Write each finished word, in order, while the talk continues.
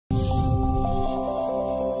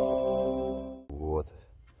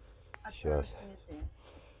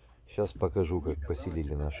Сейчас покажу, как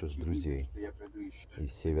поселили наших друзей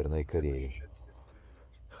из Северной Кореи.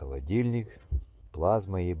 Холодильник,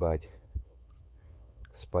 плазма ебать,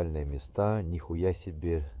 спальные места, нихуя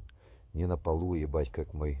себе, не на полу ебать,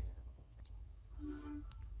 как мы.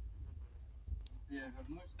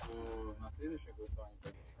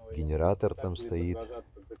 Генератор там стоит,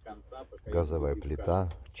 газовая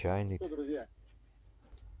плита, чайник.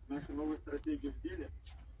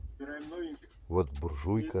 Вот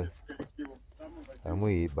буржуйка, а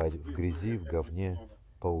мы, ебать, в грязи, в говне,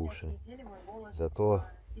 по уши.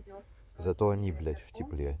 Зато они, блядь, в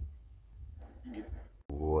тепле.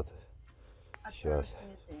 Вот. Сейчас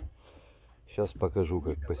покажу,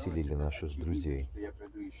 как поселили наших друзей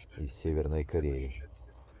из Северной Кореи.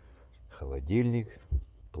 Холодильник,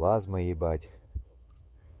 плазма ебать,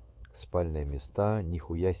 спальные места,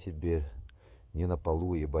 нихуя себе, не на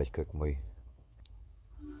полу ебать, как мы.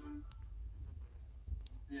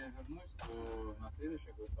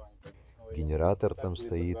 Генератор там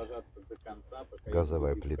стоит,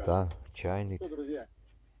 газовая плита, чайник.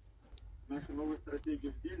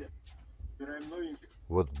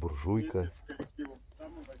 Вот буржуйка,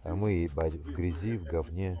 а мы, ебать, в грязи, в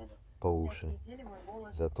говне, по уши.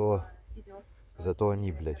 Зато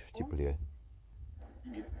они, блядь, в тепле.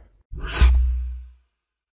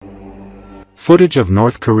 Footage of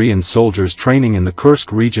North Korean soldiers training in the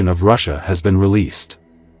Kursk region of Russia has been released.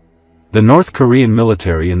 The North Korean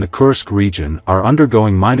military in the Kursk region are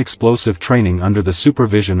undergoing mine explosive training under the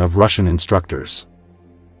supervision of Russian instructors.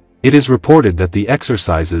 It is reported that the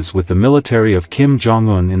exercises with the military of Kim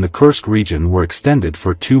Jong-un in the Kursk region were extended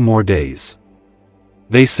for 2 more days.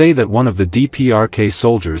 They say that one of the DPRK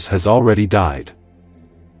soldiers has already died.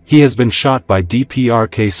 He has been shot by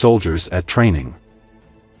DPRK soldiers at training.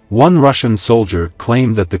 One Russian soldier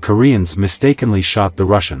claimed that the Koreans mistakenly shot the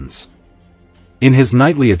Russians. In his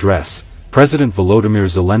nightly address, President Volodymyr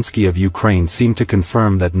Zelensky of Ukraine seemed to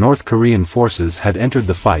confirm that North Korean forces had entered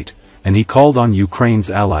the fight, and he called on Ukraine's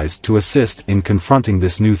allies to assist in confronting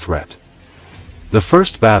this new threat. The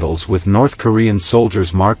first battles with North Korean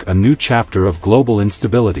soldiers mark a new chapter of global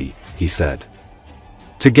instability, he said.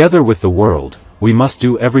 Together with the world, we must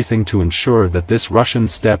do everything to ensure that this Russian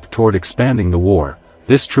step toward expanding the war,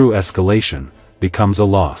 this true escalation, becomes a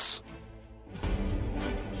loss.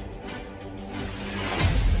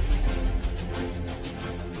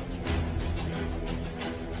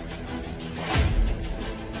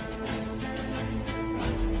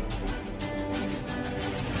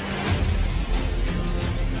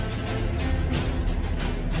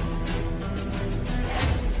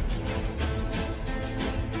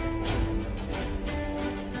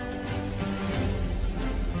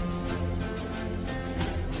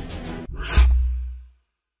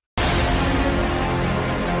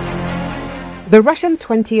 The Russian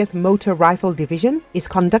 20th Motor Rifle Division is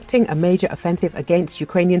conducting a major offensive against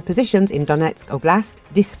Ukrainian positions in Donetsk Oblast,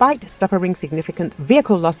 despite suffering significant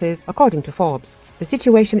vehicle losses, according to Forbes. The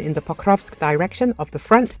situation in the Pokrovsk direction of the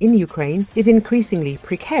front in Ukraine is increasingly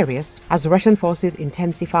precarious as Russian forces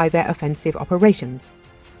intensify their offensive operations.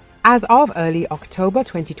 As of early October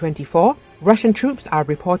 2024, Russian troops are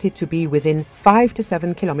reported to be within 5 to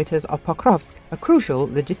 7 kilometers of Pokrovsk, a crucial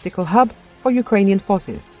logistical hub for Ukrainian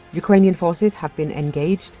forces. Ukrainian forces have been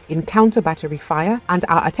engaged in counter-battery fire and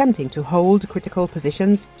are attempting to hold critical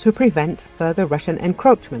positions to prevent further Russian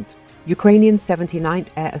encroachment. Ukrainian 79th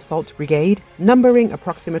Air Assault Brigade, numbering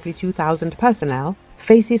approximately 2,000 personnel,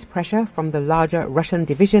 faces pressure from the larger Russian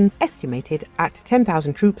division estimated at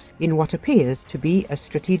 10,000 troops in what appears to be a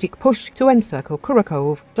strategic push to encircle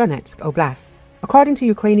Kharkiv, Donetsk Oblast. According to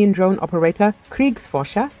Ukrainian drone operator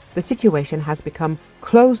Kriegsforscher, the situation has become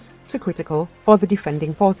close to critical for the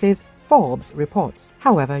defending forces, Forbes reports.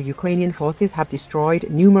 However, Ukrainian forces have destroyed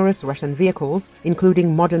numerous Russian vehicles,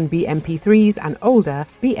 including modern BMP-3s and older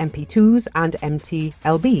BMP-2s and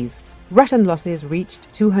MT-LBs. Russian losses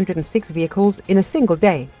reached 206 vehicles in a single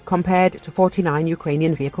day, compared to 49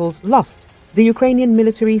 Ukrainian vehicles lost. The Ukrainian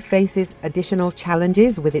military faces additional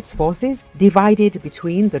challenges with its forces divided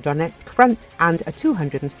between the Donetsk front and a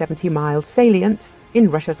 270-mile salient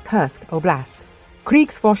in Russia's Kursk Oblast.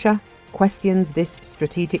 Kriegsforscher questions this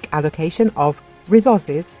strategic allocation of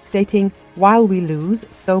resources, stating, "While we lose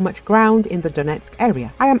so much ground in the Donetsk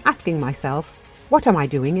area, I am asking myself, what am I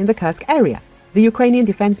doing in the Kursk area?" The Ukrainian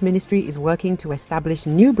Defense Ministry is working to establish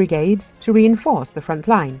new brigades to reinforce the front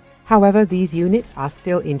line. However, these units are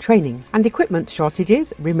still in training, and equipment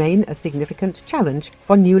shortages remain a significant challenge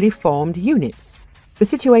for newly formed units. The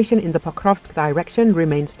situation in the Pokrovsk direction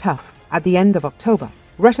remains tough. At the end of October,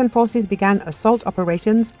 Russian forces began assault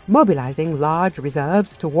operations, mobilizing large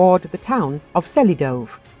reserves toward the town of Selidov.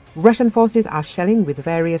 Russian forces are shelling with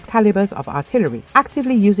various calibers of artillery,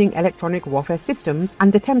 actively using electronic warfare systems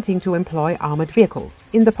and attempting to employ armored vehicles.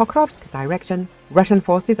 In the Pokrovsk direction, Russian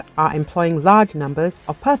forces are employing large numbers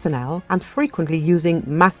of personnel and frequently using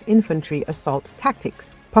mass infantry assault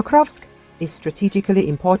tactics. Pokrovsk is strategically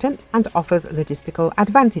important and offers logistical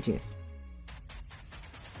advantages.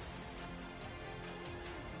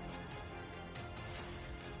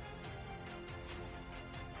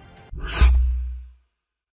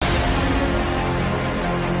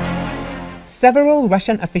 Several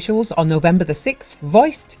Russian officials on November the 6th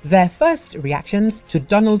voiced their first reactions to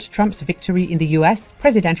Donald Trump's victory in the US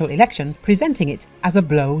presidential election, presenting it as a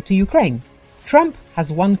blow to Ukraine. Trump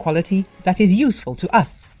has one quality that is useful to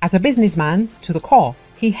us. As a businessman to the core,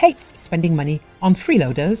 he hates spending money on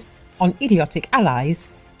freeloaders, on idiotic allies,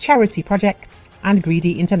 charity projects, and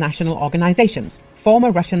greedy international organizations,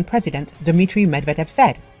 former Russian President Dmitry Medvedev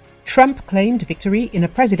said. Trump claimed victory in a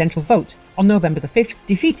presidential vote on November the 5th,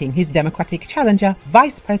 defeating his Democratic challenger,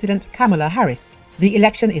 Vice President Kamala Harris. The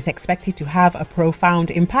election is expected to have a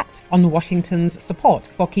profound impact on Washington's support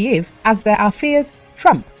for Kyiv, as there are fears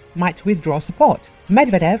Trump might withdraw support.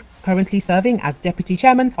 Medvedev, currently serving as deputy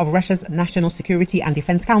chairman of Russia's National Security and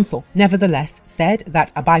Defense Council, nevertheless said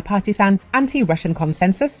that a bipartisan anti-Russian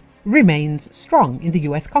consensus remains strong in the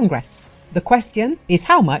US Congress. The question is,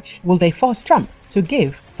 how much will they force Trump to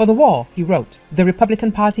give for the war, he wrote. The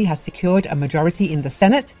Republican Party has secured a majority in the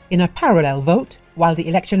Senate in a parallel vote, while the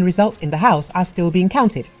election results in the House are still being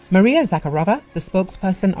counted. Maria Zakharova, the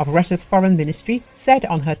spokesperson of Russia's foreign ministry, said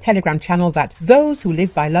on her Telegram channel that those who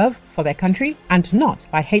live by love for their country and not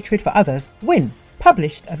by hatred for others win.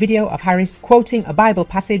 Published a video of Harris quoting a Bible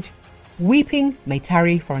passage, "Weeping may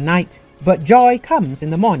tarry for a night, but joy comes in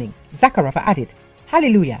the morning." Zakharova added,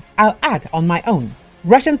 "Hallelujah, I'll add on my own."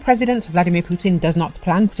 Russian President Vladimir Putin does not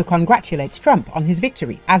plan to congratulate Trump on his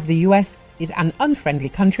victory, as the US is an unfriendly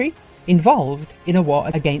country involved in a war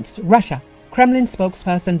against Russia. Kremlin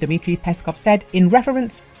spokesperson Dmitry Peskov said in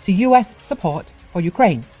reference to US support for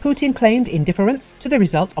Ukraine. Putin claimed indifference to the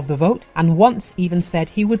result of the vote and once even said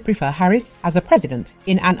he would prefer Harris as a president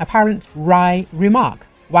in an apparent wry remark,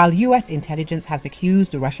 while US intelligence has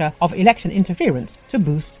accused Russia of election interference to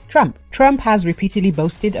boost Trump. Trump has repeatedly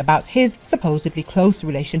boasted about his supposedly close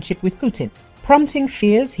relationship with Putin, prompting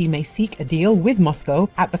fears he may seek a deal with Moscow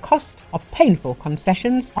at the cost of painful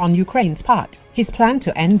concessions on Ukraine's part. His plan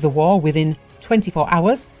to end the war within 24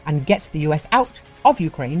 hours and get the US out of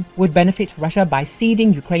Ukraine would benefit Russia by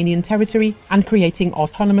ceding Ukrainian territory and creating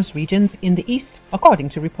autonomous regions in the east, according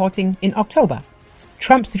to reporting in October.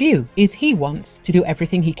 Trump's view is he wants to do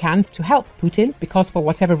everything he can to help Putin because for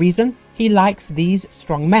whatever reason, he likes these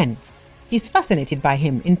strong men. He's fascinated by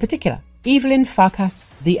him in particular. Evelyn Farkas,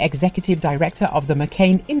 the executive director of the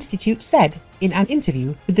McCain Institute, said in an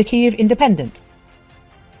interview with the Kiev Independent,